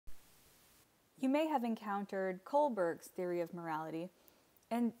You may have encountered Kohlberg's theory of morality,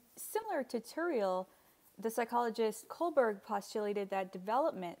 and similar to Turiel, the psychologist Kohlberg postulated that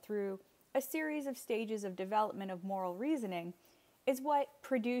development through a series of stages of development of moral reasoning is what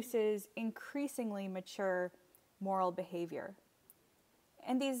produces increasingly mature moral behavior.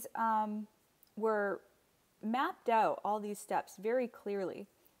 And these were mapped out, all these steps, very clearly,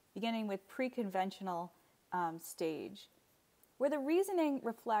 beginning with pre-conventional stage, where the reasoning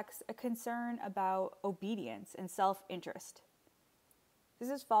reflects a concern about obedience and self-interest. This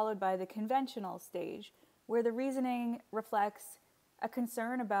is followed by the conventional stage, where the reasoning reflects a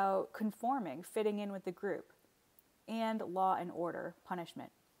concern about conforming, fitting in with the group, and law and order,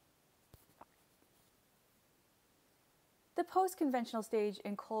 punishment. The post-conventional stage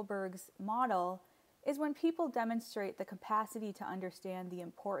in Kohlberg's model is when people demonstrate the capacity to understand the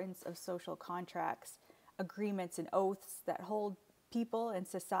importance of social contracts, agreements, and oaths that hold people and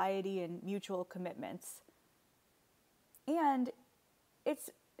society in mutual commitments. And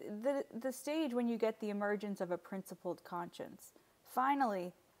it's the stage when you get the emergence of a principled conscience.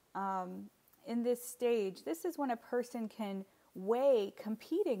 Finally, in this stage, this is when a person can weigh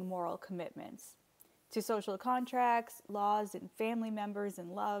competing moral commitments to social contracts, laws, and family members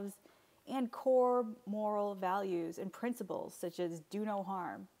and loves, and core moral values and principles such as do no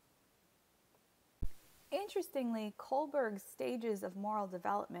harm. Interestingly, Kohlberg's stages of moral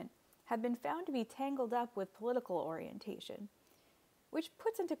development have been found to be tangled up with political orientation, which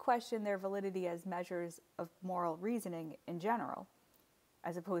puts into question their validity as measures of moral reasoning in general,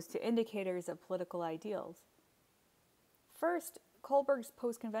 as opposed to indicators of political ideals. First, Kohlberg's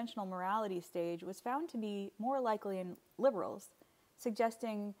post-conventional morality stage was found to be more likely in liberals,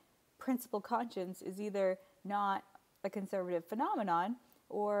 suggesting principled conscience is either not a conservative phenomenon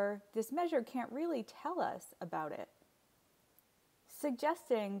or this measure can't really tell us about it.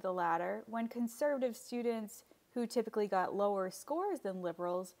 Suggesting the latter, when conservative students who typically got lower scores than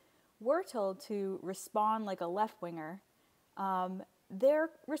liberals were told to respond like a left-winger, their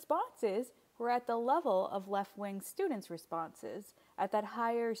responses were at the level of left-wing students' responses at that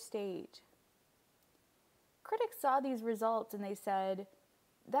higher stage. Critics saw these results and they said,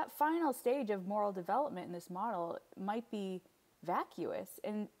 that final stage of moral development in this model might be vacuous,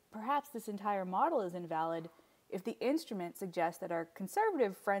 and perhaps this entire model is invalid if the instrument suggests that our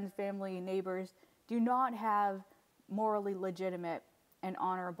conservative friends, family, and neighbors do not have morally legitimate and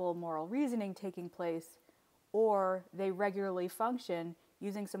honorable moral reasoning taking place, or they regularly function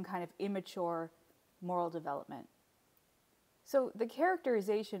using some kind of immature moral development. So the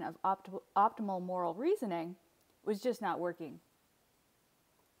characterization of optimal moral reasoning was just not working.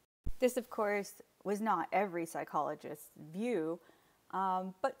 This, of course, was not every psychologist's view,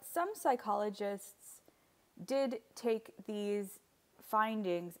 but some psychologists did take these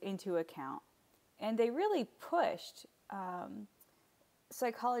findings into account, and they really pushed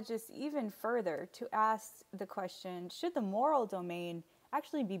psychologists even further to ask the question, should the moral domain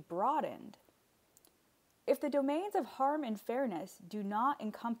actually be broadened? If the domains of harm and fairness do not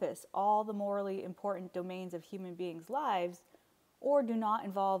encompass all the morally important domains of human beings' lives, or do not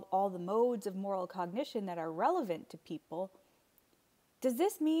involve all the modes of moral cognition that are relevant to people, does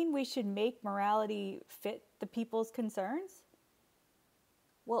this mean we should make morality fit the people's concerns?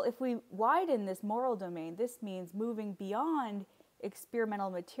 Well, if we widen this moral domain, this means moving beyond experimental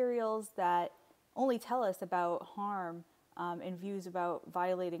materials that only tell us about harm and views about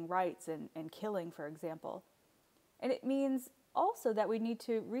violating rights and killing, for example. And it means also that we need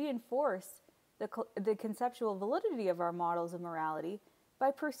to reinforce the conceptual validity of our models of morality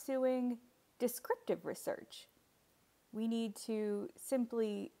by pursuing descriptive research. We need to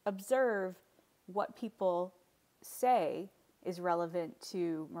simply observe what people say is relevant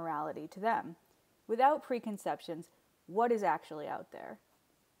to morality to them, without preconceptions, what is actually out there.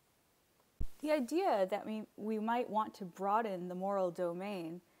 The idea that we might want to broaden the moral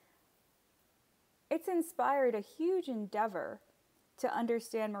domain, it's inspired a huge endeavor to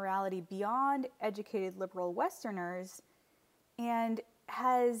understand morality beyond educated liberal Westerners, and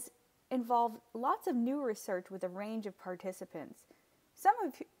has involved lots of new research with a range of participants, some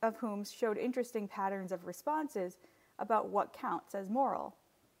of whom showed interesting patterns of responses about what counts as moral.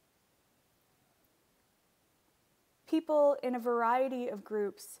 People in a variety of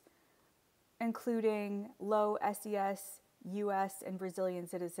groups, including low SES US and Brazilian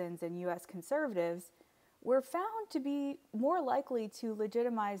citizens and US conservatives, were found to be more likely to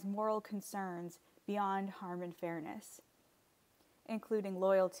legitimize moral concerns beyond harm and fairness, including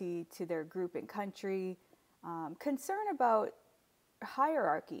loyalty to their group and country, concern about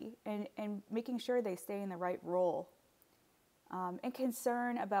hierarchy and making sure they stay in the right role, and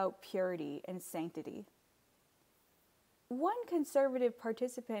concern about purity and sanctity. One conservative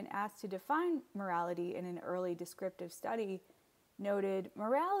participant asked to define morality in an early descriptive study noted,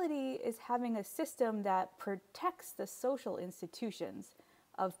 morality is having a system that protects the social institutions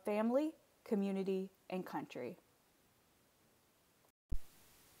of family, community, and country.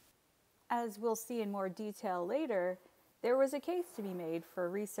 As we'll see in more detail later, there was a case to be made for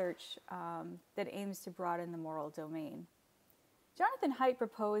research that aims to broaden the moral domain. Jonathan Haidt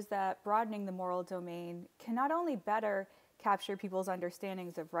proposed that broadening the moral domain can not only better capture people's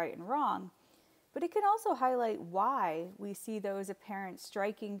understandings of right and wrong, but it can also highlight why we see those apparent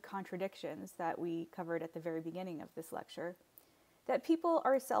striking contradictions that we covered at the very beginning of this lecture, that people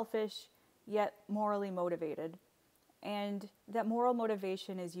are selfish yet morally motivated, and that moral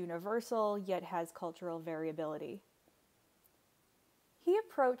motivation is universal yet has cultural variability. He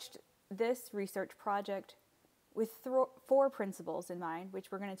approached this research project with 4 principles in mind,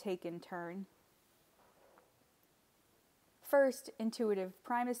 which we're going to take in turn. First, intuitive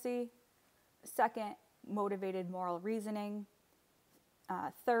primacy. Second, motivated moral reasoning.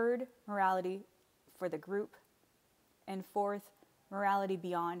 Third, morality for the group. And fourth, morality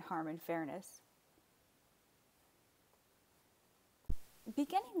beyond harm and fairness.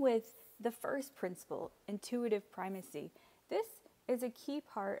 Beginning with the first principle, intuitive primacy, this is a key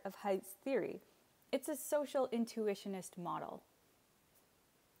part of Haidt's theory. It's a social intuitionist model.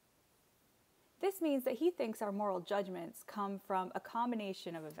 This means that he thinks our moral judgments come from a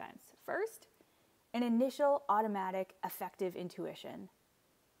combination of events. First, an initial automatic affective intuition.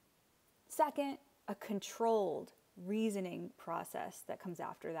 Second, a controlled reasoning process that comes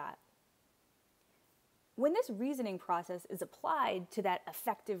after that. When this reasoning process is applied to that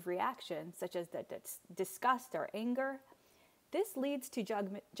affective reaction, such as the disgust or anger, this leads to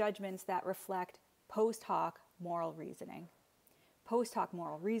judgments that reflect post hoc moral reasoning. Post hoc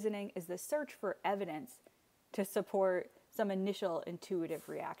moral reasoning is the search for evidence to support some initial intuitive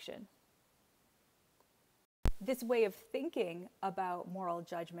reaction. This way of thinking about moral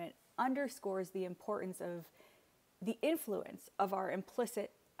judgment underscores the importance of the influence of our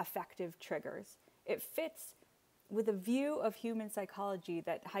implicit affective triggers. It fits with a view of human psychology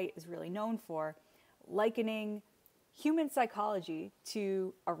that Haidt is really known for, likening human psychology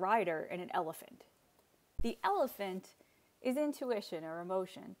to a rider and an elephant. The elephant is intuition or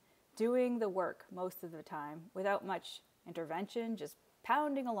emotion, doing the work most of the time without much intervention, just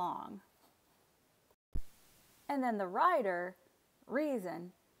pounding along. And then the rider,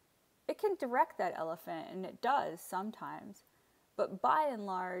 reason, it can direct that elephant, and it does sometimes, but by and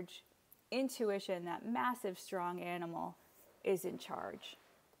large, intuition, that massive, strong animal, is in charge.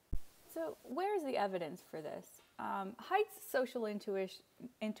 So where's the evidence for this? Haidt's social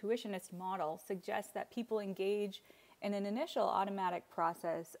intuitionist model suggests that people engage in an initial automatic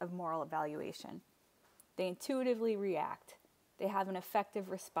process of moral evaluation. They intuitively react. They have an effective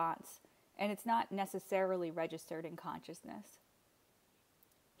response, and it's not necessarily registered in consciousness.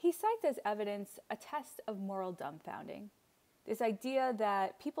 He cites as evidence a test of moral dumbfounding, this idea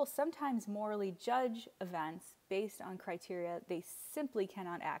that people sometimes morally judge events based on criteria they simply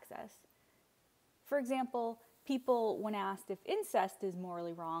cannot access. For example, people, when asked if incest is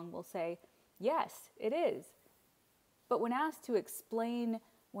morally wrong, will say, yes, it is. But when asked to explain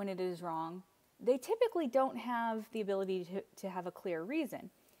when it is wrong, they typically don't have the ability to have a clear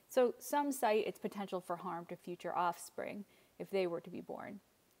reason. So some cite its potential for harm to future offspring if they were to be born.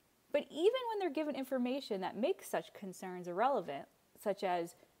 But even when they're given information that makes such concerns irrelevant, such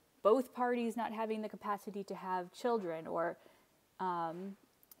as both parties not having the capacity to have children, or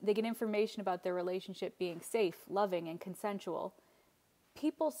they get information about their relationship being safe, loving, and consensual,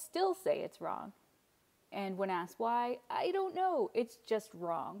 people still say it's wrong. And when asked why, I don't know, it's just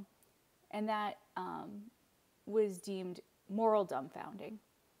wrong. And that was deemed moral dumbfounding.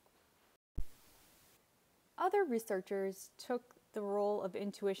 Other researchers took the role of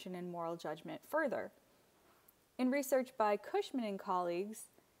intuition in moral judgment further. In research by Cushman and colleagues,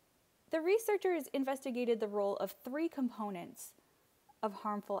 the researchers investigated the role of 3 components of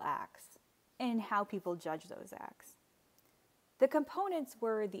harmful acts and how people judge those acts. The components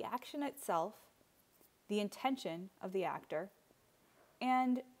were the action itself, the intention of the actor,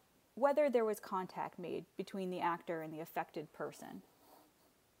 and whether there was contact made between the actor and the affected person.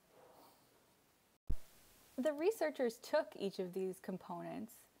 The researchers took each of these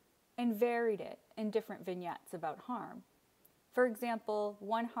components and varied it in different vignettes about harm. For example,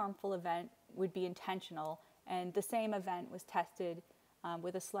 one harmful event would be intentional, and the same event was tested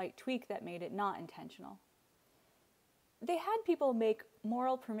with a slight tweak that made it not intentional. They had people make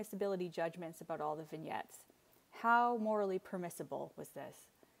moral permissibility judgments about all the vignettes. How morally permissible was this?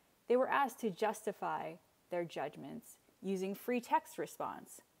 They were asked to justify their judgments using free text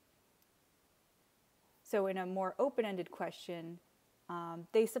response. So in a more open-ended question,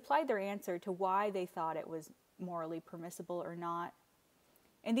 they supplied their answer to why they thought it was morally permissible or not.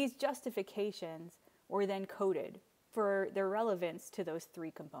 And these justifications were then coded for their relevance to those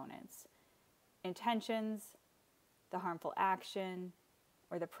three components: intentions, the harmful action,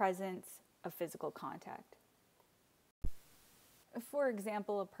 or the presence of physical contact. For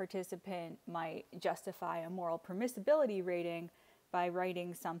example, a participant might justify a moral permissibility rating by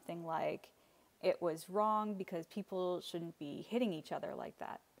writing something like, "It was wrong because people shouldn't be hitting each other like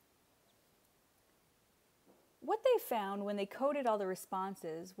that." What they found when they coded all the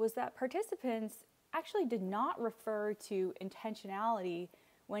responses was that participants actually did not refer to intentionality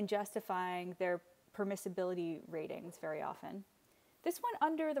when justifying their permissibility ratings very often. This went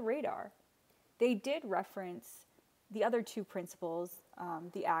under the radar. They did reference the other two principles,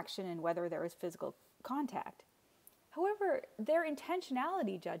 the action and whether there was physical contact. However, their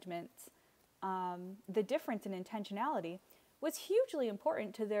intentionality judgments, the difference in intentionality, was hugely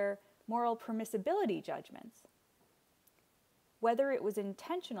important to their moral permissibility judgments. Whether it was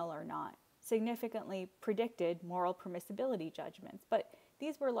intentional or not significantly predicted moral permissibility judgments, but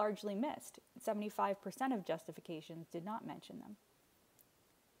these were largely missed. 75% of justifications did not mention them.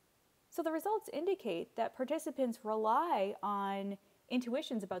 So the results indicate that participants rely on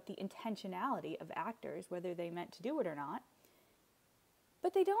intuitions about the intentionality of actors, whether they meant to do it or not,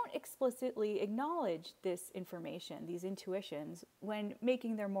 but they don't explicitly acknowledge this information, these intuitions, when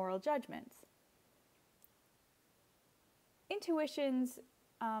making their moral judgments. Intuitions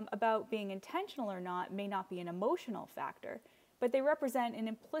about being intentional or not may not be an emotional factor, but they represent an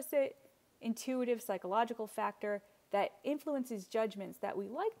implicit, intuitive, psychological factor that influences judgments that we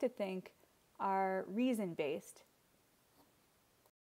like to think are reason-based